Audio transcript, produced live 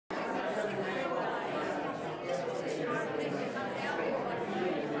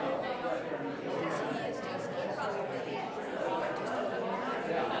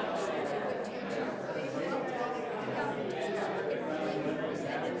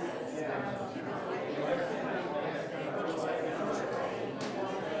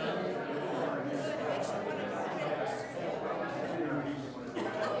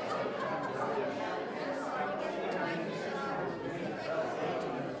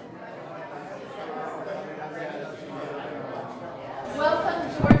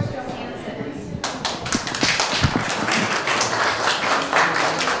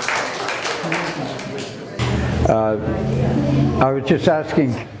I was just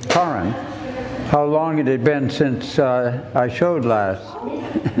asking Karin how long it had been since I showed last.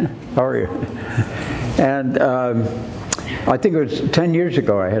 How are you? And I think it was 10 years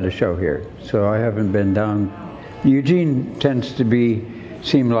ago I had a show here, so I haven't been down. Eugene tends to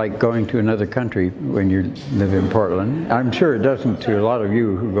seem like going to another country when you live in Portland. I'm sure it doesn't to a lot of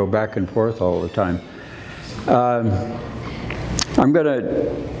you who go back and forth all the time. I'm going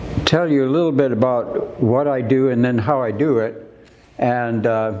to tell you a little bit about what I do and then how I do it, and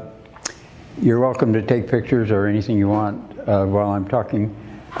you're welcome to take pictures or anything you want while I'm talking.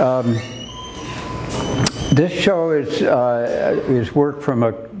 This show is work from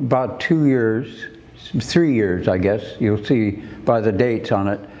about 2 years, 3 years, I guess. You'll see by the dates on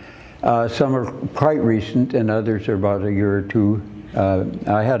it. Some are quite recent, and others are about a year or two.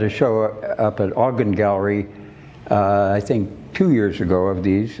 I had a show up at Ogden Gallery, I think 2 years ago of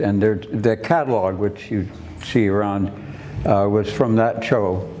these, and the catalog, which you see around, was from that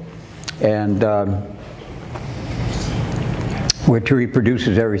show, and which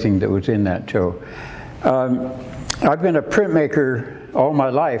reproduces everything that was in that show. I've been a printmaker all my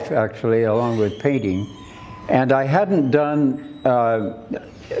life, actually, along with painting, and I hadn't done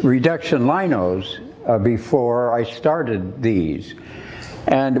reduction linos before I started these.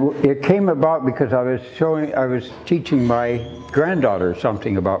 And it came about because I was teaching my granddaughter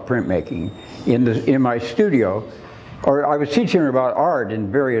something about printmaking in my studio, or I was teaching her about art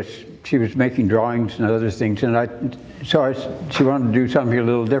and she was making drawings and other things, and she wanted to do something a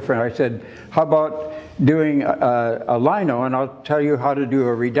little different. I said, how about doing a lino, and I'll tell you how to do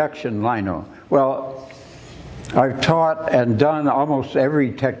a reduction lino. Well, I've taught and done almost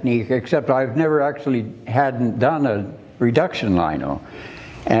every technique, except I've never actually hadn't done a reduction lino.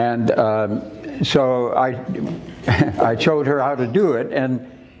 And so I showed her how to do it, and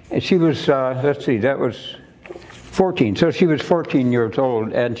she was, let's see, that was 14. So she was 14 years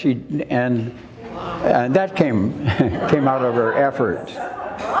old, and that came out of her efforts.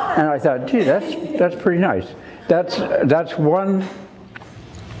 And I thought, gee, that's pretty nice. That's one.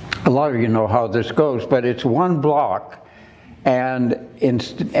 A lot of you know how this goes, but it's one block, and in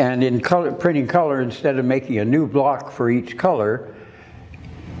printing color, instead of making a new block for each color,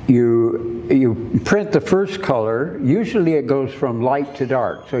 you print the first color. Usually it goes from light to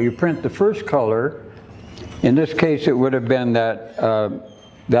dark. So you print the first color. In this case, it would have been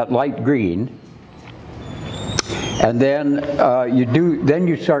that light green. And then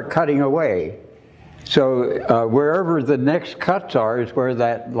you start cutting away. So wherever the next cuts are is where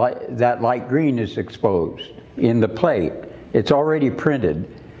that light green is exposed in the plate. It's already printed.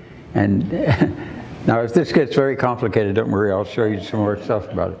 And now if this gets very complicated, don't worry, I'll show you some more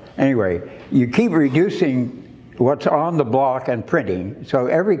stuff about it. Anyway, you keep reducing what's on the block and printing. So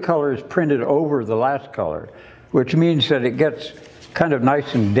every color is printed over the last color, which means that it gets kind of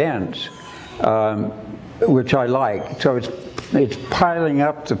nice and dense, which I like. So it's piling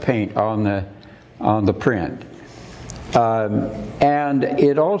up the paint on the print. And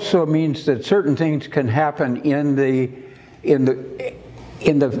it also means that certain things can happen in the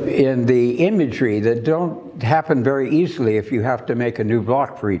imagery that don't happen very easily if you have to make a new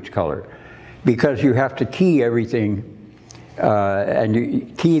block for each color, because you have to key everything and you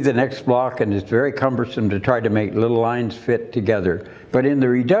key the next block, and it's very cumbersome to try to make little lines fit together. But in the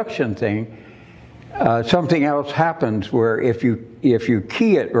reduction thing, something else happens where if you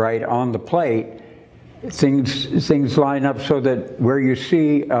key it right on the plate, things line up so that where you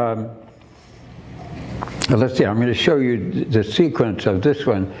see, let's see, I'm going to show you the sequence of this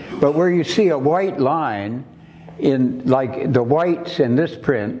one, but where you see a white line, like the whites in this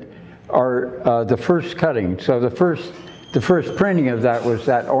print are the first cutting. So the first printing of that was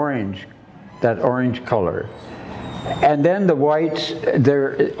that orange color. And then the whites,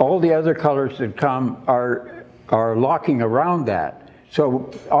 all the other colors that come are locking around that.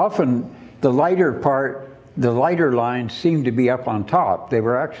 So often the lighter lines seem to be up on top. They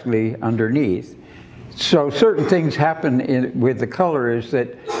were actually underneath. So certain things happen with the color is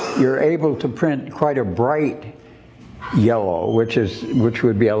that you're able to print quite a bright yellow, which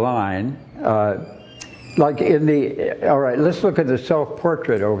would be a line. Like all right, let's look at the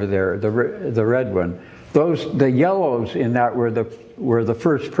self-portrait over there, the red one. The yellows in that were the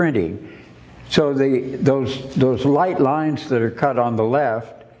first printing. So those light lines that are cut on the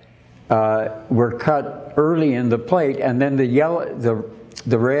left were cut early in the plate, and then the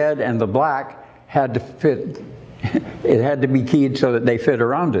red and the black had to fit. It had to be keyed so that they fit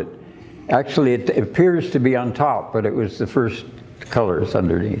around it. Actually, it appears to be on top, but it was the first colors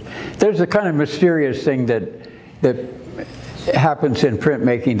underneath. There's a kind of mysterious thing that happens in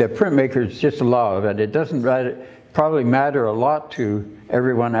printmaking that printmakers just love, and it doesn't probably matter a lot to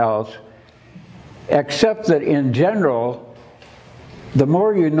everyone else, except that in general, the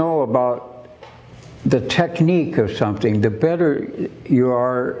more you know about the technique of something, the better you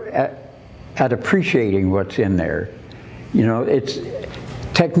are at appreciating what's in there. You know,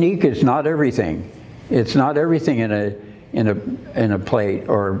 technique is not everything. It's not everything in a plate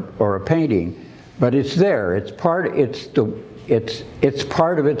or a painting, but it's there. It's part of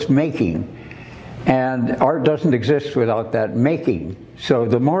its making, and art doesn't exist without that making. So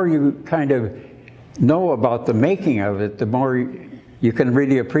the more you kind of know about the making of it, the more you can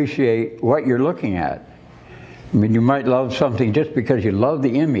really appreciate what you're looking at. I mean, you might love something just because you love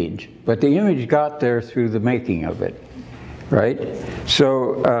the image, but the image got there through the making of it, right?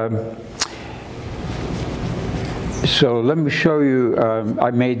 So, so let me show you,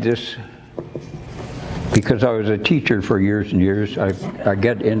 I made this because I was a teacher for years and years. I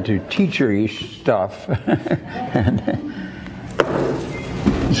get into teacher-ish stuff. And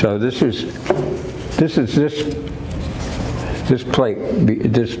so this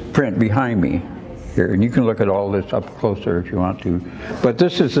print behind me here, and you can look at all this up closer if you want to. But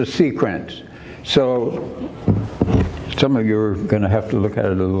this is the sequence. So some of you are going to have to look at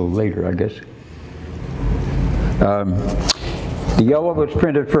it a little later, I guess. The yellow was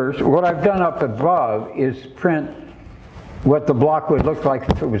printed first. What I've done up above is print what the block would look like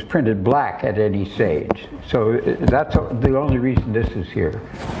if it was printed black at any stage. So that's the only reason this is here.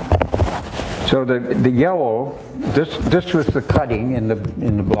 So the yellow, this was the cutting in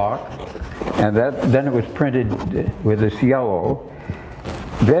the block, and then it was printed with this yellow.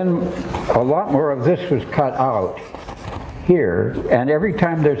 Then a lot more of this was cut out here, and every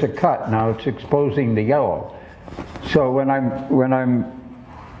time there's a cut now, it's exposing the yellow. So when I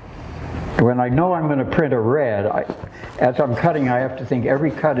know I'm going to print a red, as I'm cutting, I have to think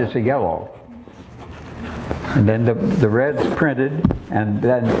every cut is a yellow. And then the red's printed, and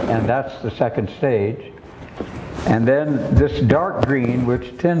that's the second stage. And then this dark green,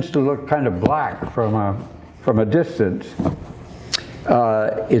 which tends to look kind of black from a distance,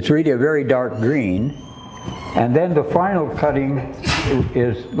 it's really a very dark green. And then the final cutting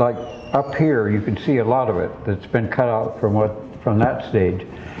is like up here. You can see a lot of it that's been cut out from that stage.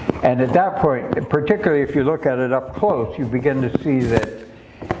 And at that point, particularly if you look at it up close, you begin to see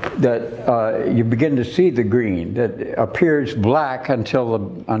you begin to see the green that appears black until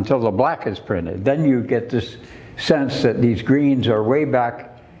the black is printed. Then you get this sense that these greens are way back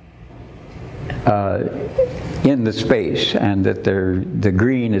in the space, and that the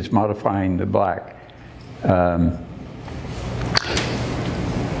green is modifying the black.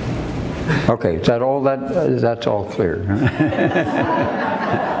 Okay, is that all? That's all clear.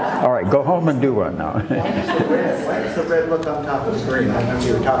 All right, go home and do one now. Why does the red look on top of the green? I know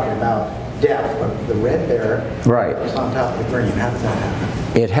you were talking about depth, but the red there is on top of the green. How does that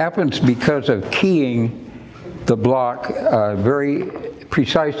happen? It happens because of keying the block very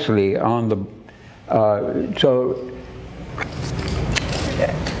precisely on the. So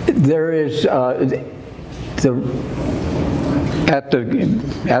there is at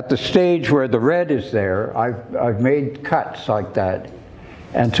the stage where the red is there, I've made cuts like that.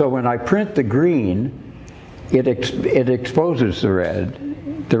 And so when I print the green, it exposes the red.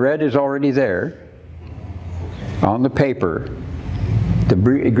 The red is already there on the paper. The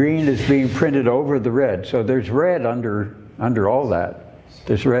green is being printed over the red. So there's red under all that.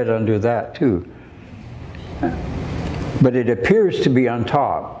 There's red under that too. But it appears to be on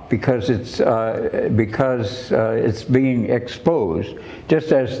top because it's being exposed,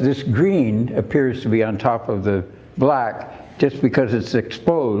 just as this green appears to be on top of the black. Just because it's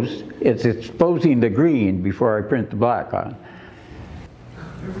exposed, it's exposing the green before I print the black on.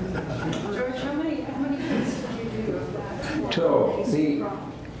 George, how many prints did you do of that? So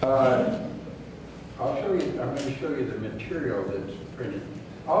I'm going to show you the material that's printed.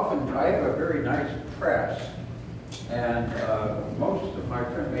 Often I have a very nice press, and most of my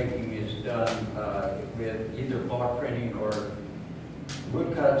printmaking is done with either block printing or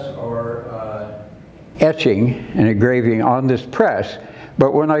woodcuts or etching and engraving on this press.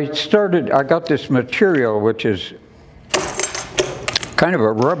 But when I started, I got this material which is kind of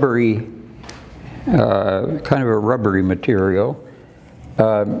a rubbery material,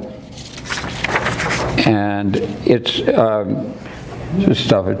 and it's this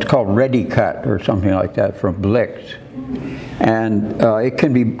stuff. It's called Ready-Cut or something like that from Blix, and it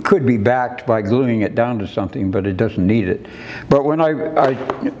could be backed by gluing it down to something, but it doesn't need it. But when I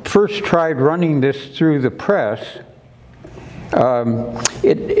first tried running this through the press,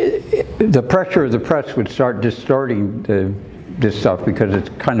 the pressure of the press would start distorting this stuff because it's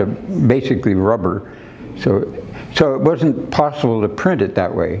kind of basically rubber. So it wasn't possible to print it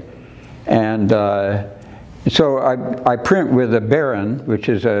that way. And so I print with a Baron, which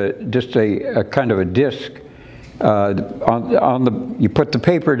is just a kind of a disc. You put the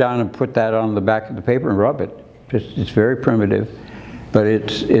paper down and put that on the back of the paper and rub it. It's very primitive, but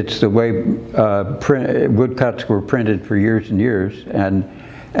it's the way woodcuts were printed for years and years, and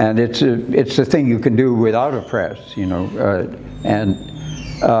it's the thing you can do without a press, you know,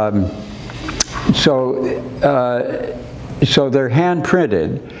 so they're hand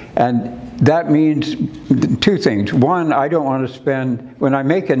printed, and that means two things. One, I don't want to spend, when I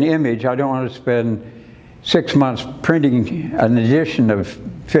make an image, I don't want to spend 6 months printing an edition of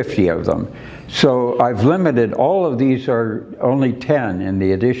 50 of them. So I've limited, all of these are only 10 in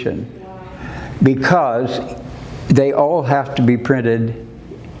the edition, because they all have to be printed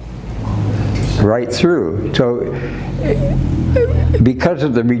right through. So because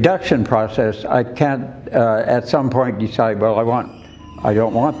of the reduction process, I can't at some point decide, well, I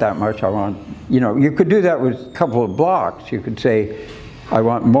don't want that much, I want, you know, you could do that with a couple of blocks. You could say, I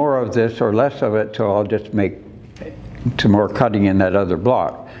want more of this or less of it, so I'll just make some more cutting in that other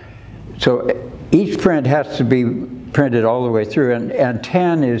block. So each print has to be printed all the way through, and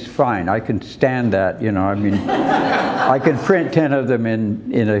 10 is fine. I can stand that, you know, I mean, I can print 10 of them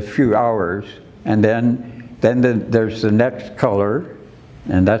in a few hours, and then there's the next color,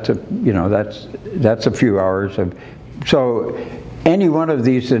 and that's that's a few hours of, so any one of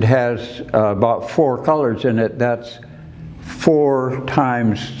these that has about 4 colors in it, that's 4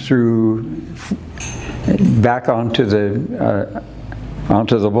 times through back onto the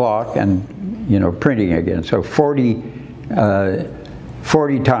block, and you know, printing again. So 40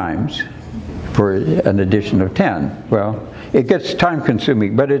 times for an edition of 10. Well, it gets time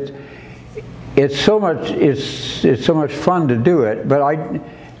consuming, but it's so much fun to do it. But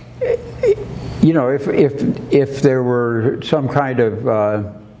you know, if there were some kind of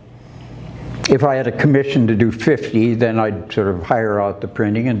if I had a commission to do 50, then I'd sort of hire out the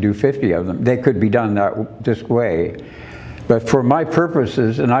printing and do 50 of them. They could be done this way. But for my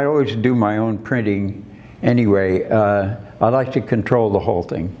purposes, and I always do my own printing anyway, I like to control the whole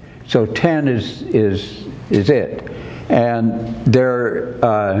thing. So 10 is it. And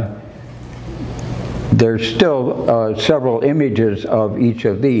there's still several images of each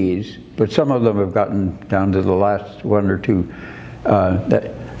of these, but some of them have gotten down to the last 1 or 2.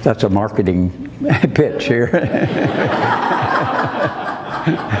 That's a marketing pitch here.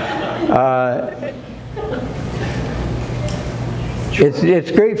 It's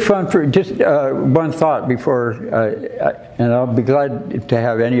great fun. For just one thought before, and I'll be glad to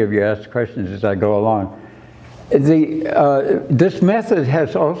have any of you ask questions as I go along. This method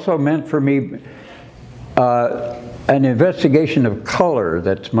has also meant for me an investigation of color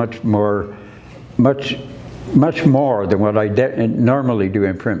that's much more than what I normally do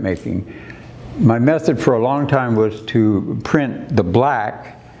in printmaking. My method for a long time was to print the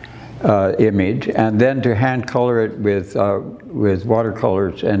black image and then to hand color it with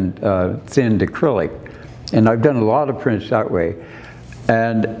watercolors and thinned acrylic. And I've done a lot of prints that way,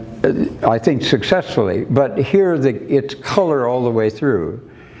 and I think successfully. But here it's color all the way through.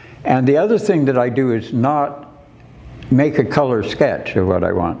 And the other thing that I do is not make a color sketch of what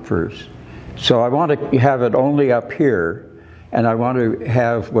I want first. So I want to have it only up here, and I want to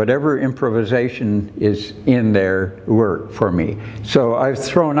have whatever improvisation is in there work for me. So I've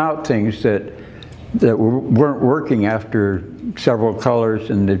thrown out things that weren't working after several colors,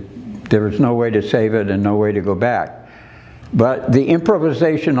 and there was no way to save it and no way to go back. But the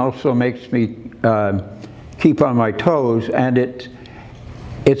improvisation also makes me keep on my toes, and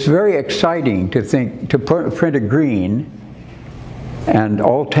it's very exciting to think, to print a green, and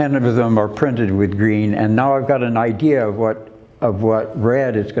all 10 of them are printed with green, and now I've got an idea of what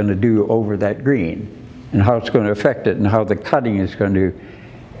red is going to do over that green, and how it's going to affect it, and how the cutting is going to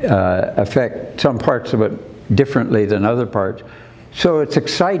affect some parts of it differently than other parts. So it's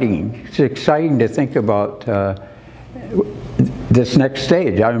exciting. It's exciting to think about this next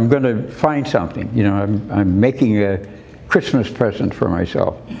stage. I'm going to find something. You know, I'm making a Christmas present for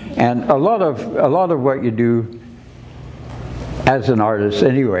myself, and a lot of what you do as an artist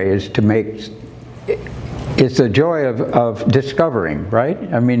anyway is to make. It's the joy of discovering, right?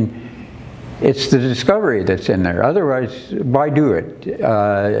 I mean, it's the discovery that's in there. Otherwise, why do it?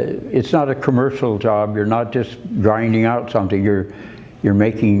 It's not a commercial job. You're not just grinding out something. You're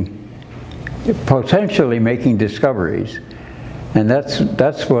potentially making discoveries, and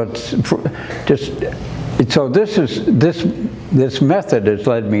that's what's just. So this method has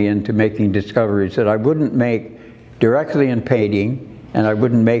led me into making discoveries that I wouldn't make directly in painting, and I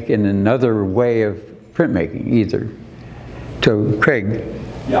wouldn't make in another way of printmaking either. So Craig.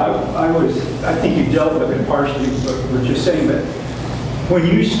 Yeah, I think you dealt with it partially, but we're just saying that when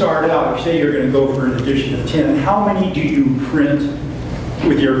you start out, say you're going to go for an edition of 10, how many do you print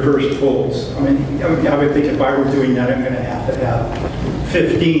with your first pulls? I mean, I would think if I were doing that, I'm going to have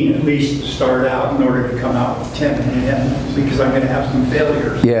 15 at least to start out in order to come out with 10 in the end, because I'm going to have some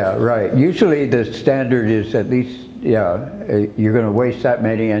failures. Yeah, right. Usually the standard is at least, you're going to waste that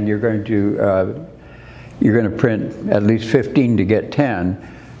many, and you're going to print at least 15 to get 10.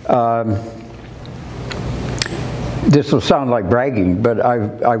 This will sound like bragging, but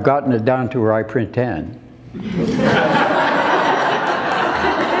I've gotten it down to where I print 10.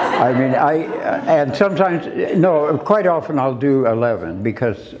 I mean, and sometimes, no, quite often I'll do 11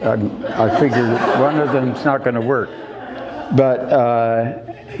 because I figure one of them's not going to work. But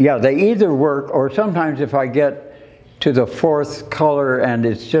yeah, they either work, or sometimes if I get to the fourth color and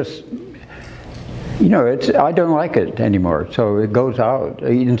it's just, you know, I don't like it anymore, so it goes out,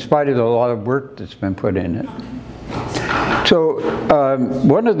 in spite of a lot of work that's been put in it. So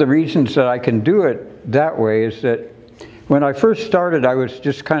one of the reasons that I can do it that way is that when I first started, I was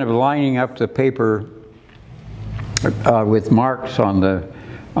just kind of lining up the paper with marks on the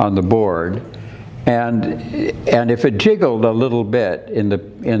board, and if it jiggled a little bit in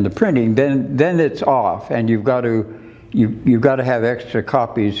the printing, then it's off, and you've got to have extra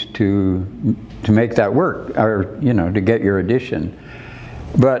copies to make that work, or you know, to get your edition.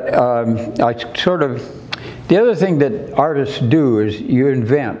 But the other thing that artists do is you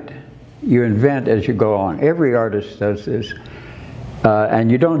invent as you go along. Every artist does this, and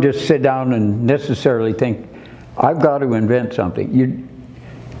you don't just sit down and necessarily think, I've got to invent something.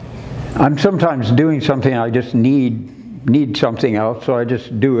 I'm sometimes doing something, I just need something else, so I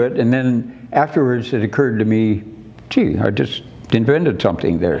just do it, and then afterwards it occurred to me, gee, I just invented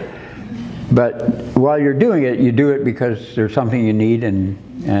something there. But while you're doing it, you do it because there's something you need,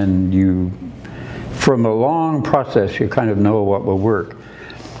 and you, from a long process, you kind of know what will work.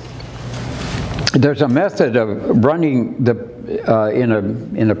 There's a method of running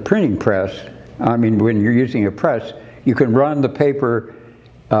in a printing press. I mean, when you're using a press, you can run the paper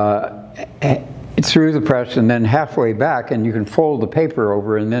through the press and then halfway back, and you can fold the paper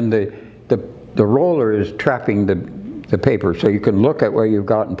over, and then the roller is trapping the paper, so you can look at what you've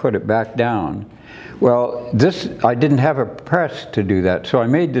got and put it back down. Well, I didn't have a press to do that, so I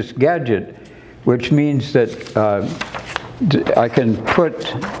made this gadget, which means that I can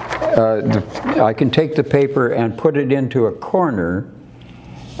take the paper and put it into a corner,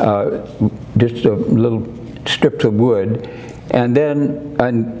 just a little strips of wood, and then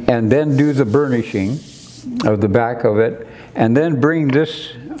do the burnishing of the back of it, and then bring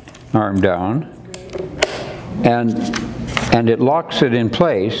this arm down, and it locks it in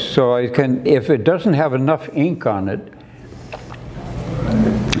place. So I can, if it doesn't have enough ink on it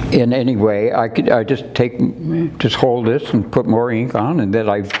in any way, I just hold this and put more ink on, and then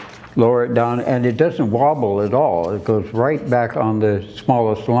I lower it down, and it doesn't wobble at all. It goes right back on the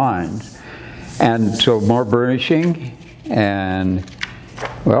smallest lines. And so more burnishing, and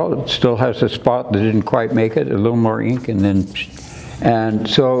well, it still has a spot that didn't quite make it, a little more ink, and then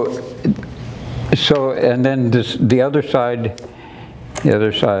the other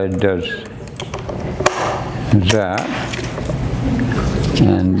side does that.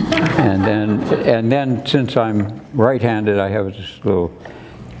 And then since I'm right-handed, I have this little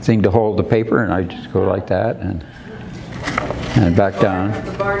thing to hold the paper, and I just go like that and back down.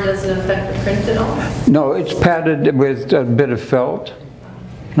 The bar doesn't affect the print at all? No, it's padded with a bit of felt.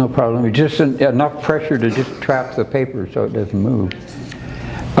 No problem. It's just enough pressure to just trap the paper so it doesn't move.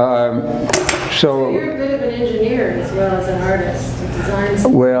 So you're a bit of an engineer as well as an artist.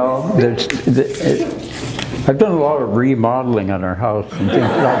 Design. Well, I've done a lot of remodeling on our house and things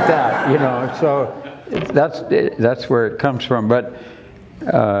like that, you know. So that's where it comes from. But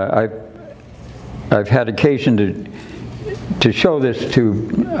I've had occasion to show this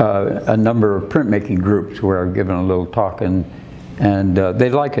to a number of printmaking groups where I've given a little talk, and they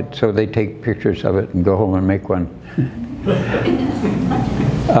like it, so they take pictures of it and go home and make one.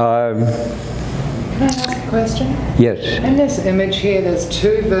 Can I ask a question? Yes. In this image here, there's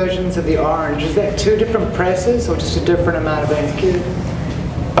two versions of the orange. Is that two different presses or just a different amount of ink?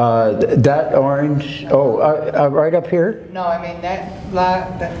 That orange, right up here? No, I mean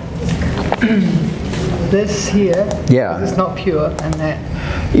this here. Yeah. This is not pure, and that.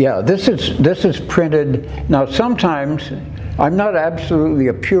 Yeah, this is printed. Now sometimes, I'm not absolutely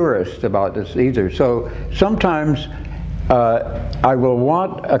a purist about this either, so sometimes I will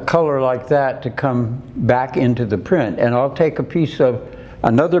want a color like that to come back into the print, and I'll take a piece of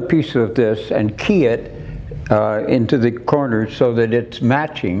another piece of this and key it into the corners so that it's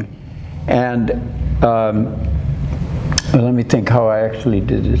matching. And well, let me think how I actually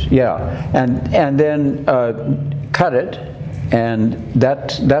did this. Yeah, and then cut it, and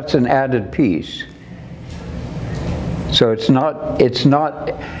that's an added piece. So it's not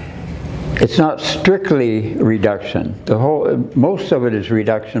strictly reduction. Most of it is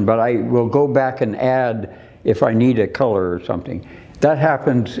reduction, but I will go back and add if I need a color or something. That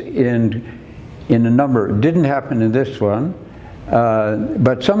happens in a number. It didn't happen in this one,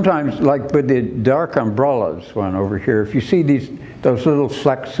 but sometimes, like with the dark umbrellas one over here, if you see those little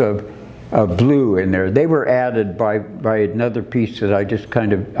flecks of blue in there, they were added by another piece that I just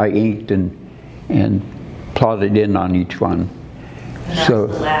kind of inked and plotted in on each one. And that's the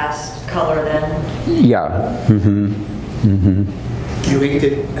last color then? Yeah. You inked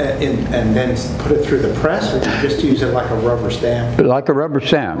it and then put it through the press, or you just use it like a rubber stamp? Like a rubber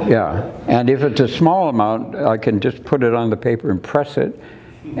stamp, yeah. And if it's a small amount, I can just put it on the paper and press it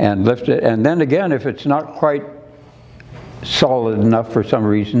and lift it. And then again, if it's not quite solid enough for some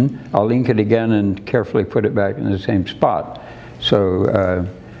reason, I'll ink it again and carefully put it back in the same spot. So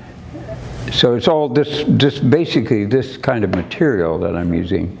so it's all basically this kind of material that I'm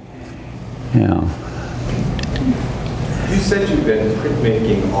using. Yeah. You said you've been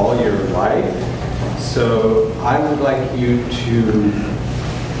printmaking all your life, so I would like you to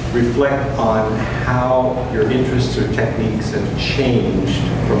reflect on how your interests or techniques have changed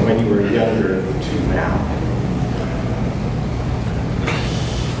from when you were younger to now.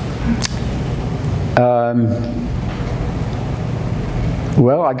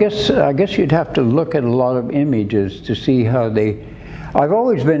 Well, I guess you'd have to look at a lot of images to see how they. I've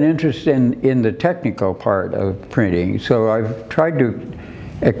always been interested in the technical part of printing, so I've tried to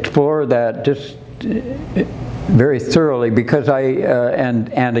explore that just very thoroughly, because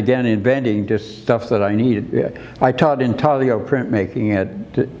and again inventing just stuff that I needed. I taught intaglio printmaking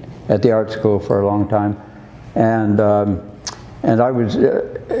at the art school for a long time, and I was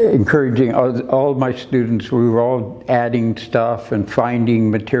encouraging all my students. We were all adding stuff and finding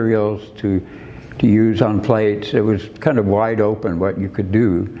materials to use on plates. It was kind of wide open what you could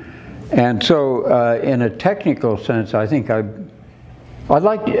do. And so in a technical sense, I think I've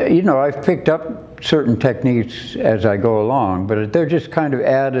picked up certain techniques as I go along, but they're just kind of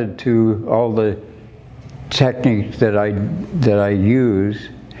added to all the techniques that I use.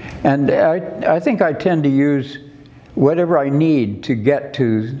 And I think I tend to use whatever I need to get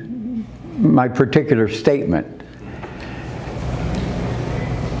to my particular statement.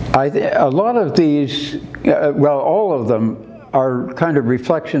 A lot of these, well, all of them are kind of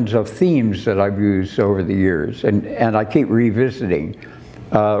reflections of themes that I've used over the years, and I keep revisiting.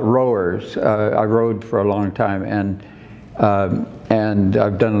 Rowers, I rowed for a long time, and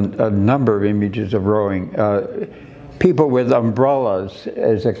I've done a number of images of rowing. People with umbrellas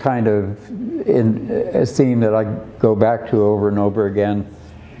is a kind of a theme that I go back to over and over again.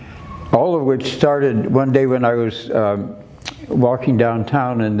 All of which started one day when I was walking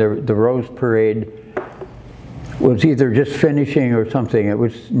downtown, and the Rose Parade was either just finishing or something. It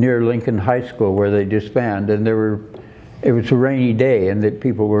was near Lincoln High School where they disbanded, and it was a rainy day, and that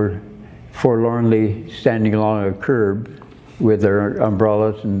people were forlornly standing along a curb with their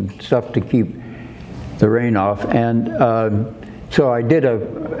umbrellas and stuff to keep the rain off. And so I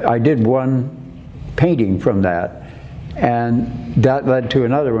did one painting from that. And that led to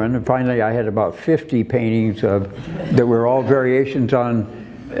another one, and finally I had about 50 paintings that were all variations on.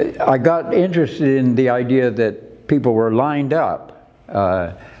 I got interested in the idea that people were lined up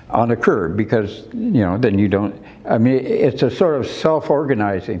on a curb, because then you don't. I mean, it's a sort of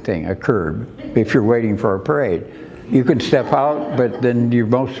self-organizing thing, a curb. If you're waiting for a parade, you can step out, but then you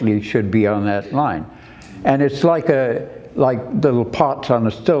mostly should be on that line. And it's like little pots on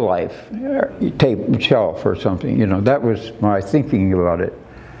a still life tape shelf or something. That was my thinking about it.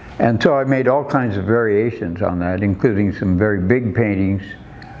 And so I made all kinds of variations on that, including some very big paintings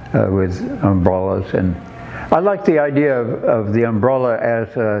with umbrellas. And I like the idea of the umbrella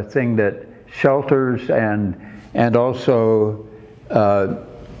as a thing that shelters and also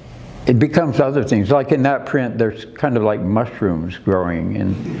it becomes other things. Like in that print, there's kind of like mushrooms growing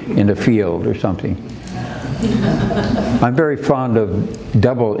in a field or something. I'm very fond of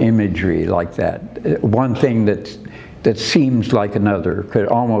double imagery like that. One thing that seems like another could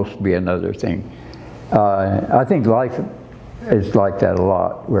almost be another thing. I think life is like that a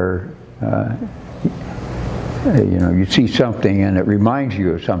lot, where you see something and it reminds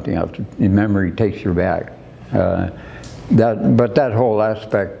you of something else. Your memory takes you back. But that whole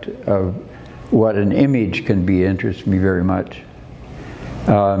aspect of what an image can be interests me very much.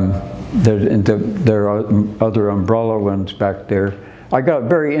 There are other umbrella ones back there. I got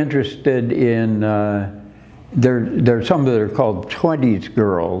very interested in, there's some that are called 20s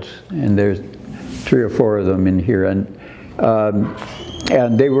girls, and there's 3 or 4 of them in here, and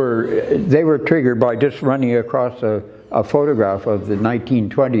they were triggered by just running across a photograph of the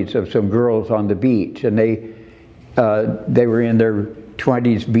 1920s of some girls on the beach, and they were in their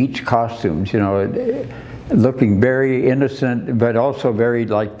 20s beach costumes, you know, looking very innocent, but also very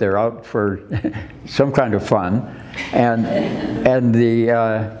like they're out for some kind of fun, and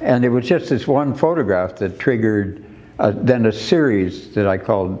it was just this one photograph that triggered then a series that I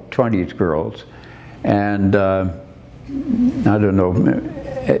called 20s Girls, and I don't know.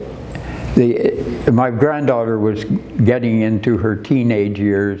 My granddaughter was getting into her teenage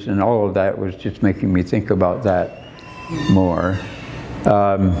years, and all of that was just making me think about that more.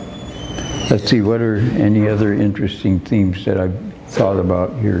 Let's see, what are any other interesting themes that I've thought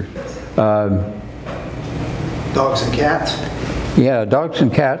about here? Dogs and cats? Yeah, dogs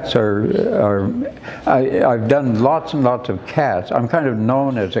and cats I've done lots and lots of cats. I'm kind of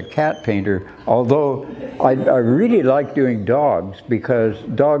known as a cat painter, although I really like doing dogs, because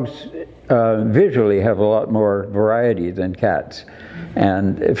dogs visually have a lot more variety than cats.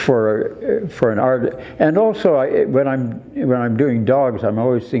 And for an art, and also when I'm doing dogs, I'm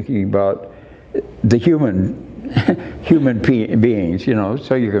always thinking about the human beings, you know.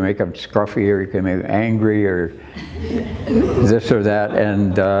 So you can make them scruffy, or you can make them angry, or this or that,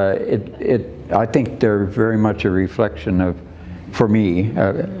 and I think they're very much a reflection of, for me,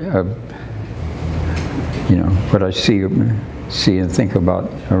 of, you know, what I see and think about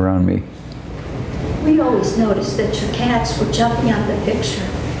around me. We always noticed that your cats were jumping out of the picture.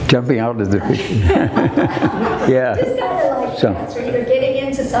 Jumping out of the picture. Yeah. Just kind of like cats are either getting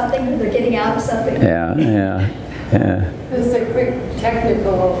into something or they're getting out of something. Yeah, yeah, yeah. Just a quick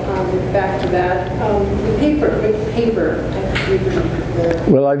technical back to that. The paper, what paper type of paper do you prefer?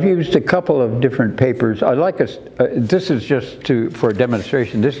 Well, I've used a couple of different papers. I like this is just for a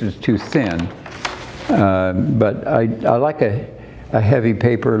demonstration. This is too thin, but I like a heavy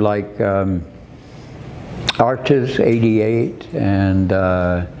paper like Arches 88 and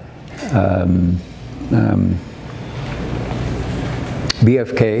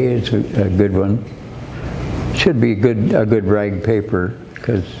BFK is a good one. Should be a good rag paper,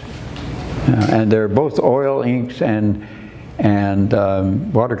 because and they're both oil inks and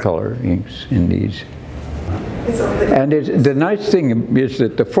watercolor inks in these. And the nice thing is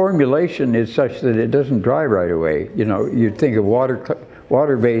that the formulation is such that it doesn't dry right away. You know, you'd think of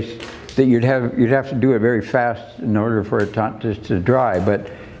water-based that you'd have to do it very fast in order for it not just to dry, but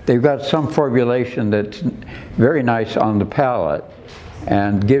they've got some formulation that's very nice on the palette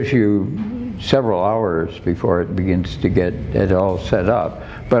and gives you several hours before it begins to get it all set up.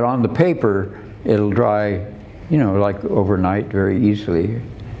 But on the paper, it'll dry, you know, like overnight very easily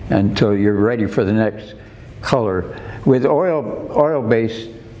until you're ready for the next color. With oil-based,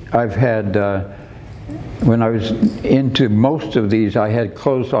 I've had, when I was into most of these, I had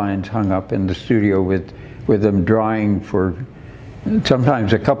clotheslines hung up in the studio with them drying for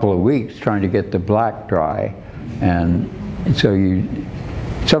sometimes a couple of weeks, trying to get the black dry. And so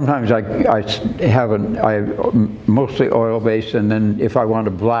sometimes I have mostly oil-based, and then if I want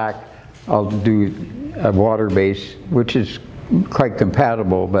a black, I'll do a water-based, which is quite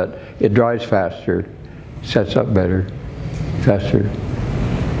compatible, but it dries faster, sets up better, faster.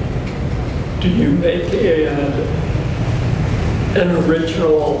 Do you make an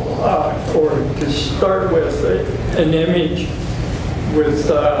original, or to start with, an image with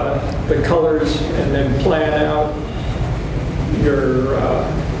the colors and then plan out your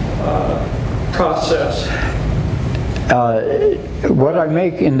process? What I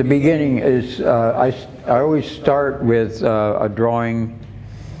make in the beginning is I always start with a drawing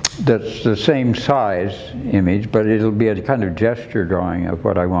that's the same size image, but it'll be a kind of gesture drawing of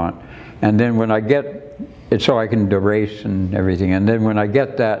what I want. And then when I get it, so I can erase and everything, and then when I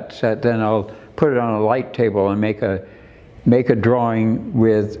get that set, then I'll put it on a light table and make a drawing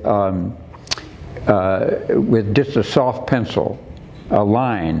with just a soft pencil, a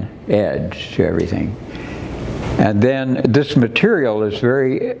line edge to everything. And then this material is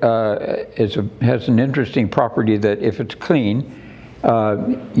has an interesting property that if it's clean,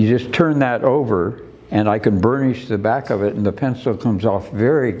 you just turn that over and I can burnish the back of it, and the pencil comes off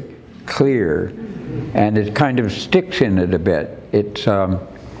very clear, and it kind of sticks in it a bit. It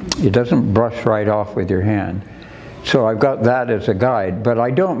doesn't brush right off with your hand. So I've got that as a guide, but I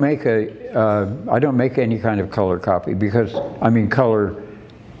don't make any kind of color copy, because I mean color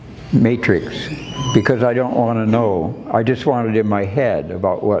matrix because I don't want to know. I just want it in my head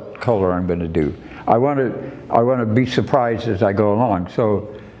about what color I'm going to do. I want to be surprised as I go along. So,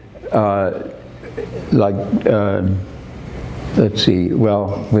 let's see.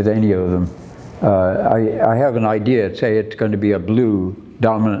 Well, with any of them, I have an idea. Say it's going to be a blue,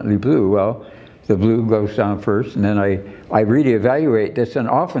 dominantly blue. Well, the blue goes down first, and then I really evaluate this and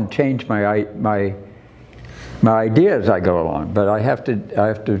often change my idea as I go along. But I have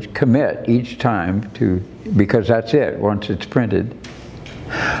to commit each time because that's it once it's printed.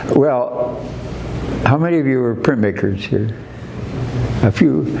 Well, how many of you are printmakers here? A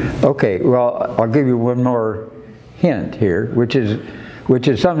few. Okay. Well, I'll give you one more hint here, which is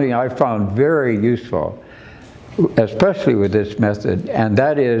something I found very useful, especially with this method, and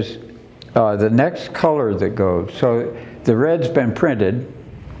that is the next color that goes. So the red's been printed.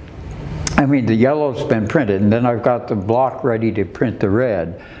 I mean, the yellow's been printed, and then I've got the block ready to print the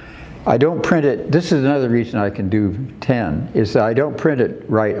red. I don't print it. This is another reason I can do 10, is that I don't print it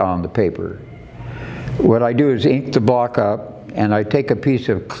right on the paper. What I do is ink the block up, and I take a piece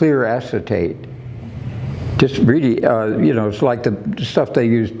of clear acetate. Just really, you know, it's like the stuff they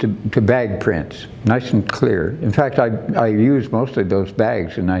use to bag prints, nice and clear. In fact, I use mostly those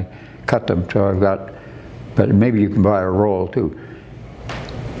bags, and I cut them, so I've got, but maybe you can buy a roll too.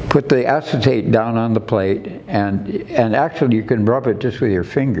 Put the acetate down on the plate, and actually you can rub it just with your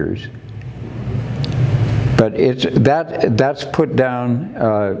fingers. But that's put down,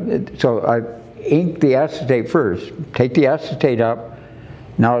 so I ink the acetate first, take the acetate up.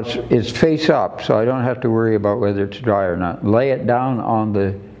 Now it's face up, so I don't have to worry about whether it's dry or not. Lay it down on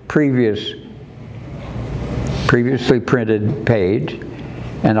the previously printed page,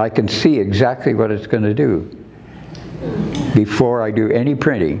 and I can see exactly what it's going to do before I do any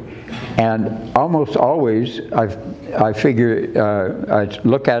printing. And almost always I figure, I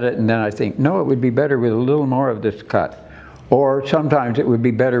look at it and then I think, no, it would be better with a little more of this cut. Or sometimes it would be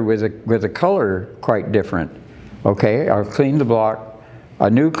better with a color quite different. Okay, I'll clean the block, a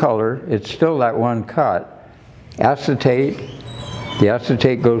new color, it's still that one cut. Acetate, the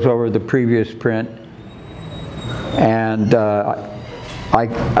acetate goes over the previous print. And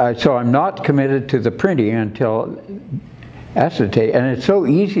so I'm not committed to the printing until acetate, and it's so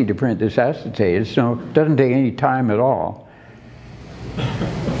easy to print this acetate. It doesn't take any time at all.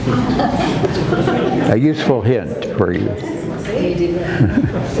 A useful hint for you.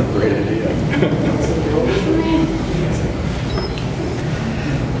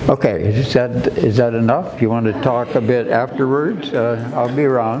 Okay, is that enough? You want to talk a bit afterwards? I'll be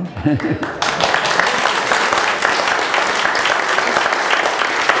around.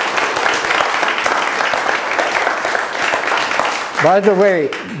 By the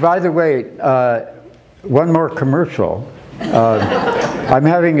way, one more commercial. I'm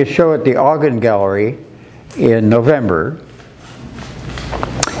having a show at the Ogden Gallery in November.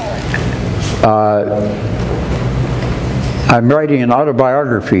 I'm writing an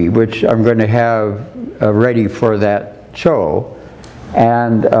autobiography, which I'm going to have ready for that show,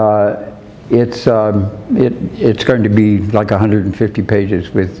 and it's going to be like 150 pages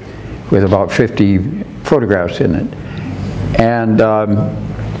with about 50 photographs in it. And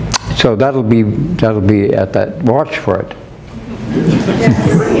so that'll be at that. Watch for it.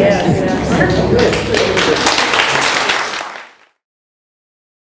 Yeah.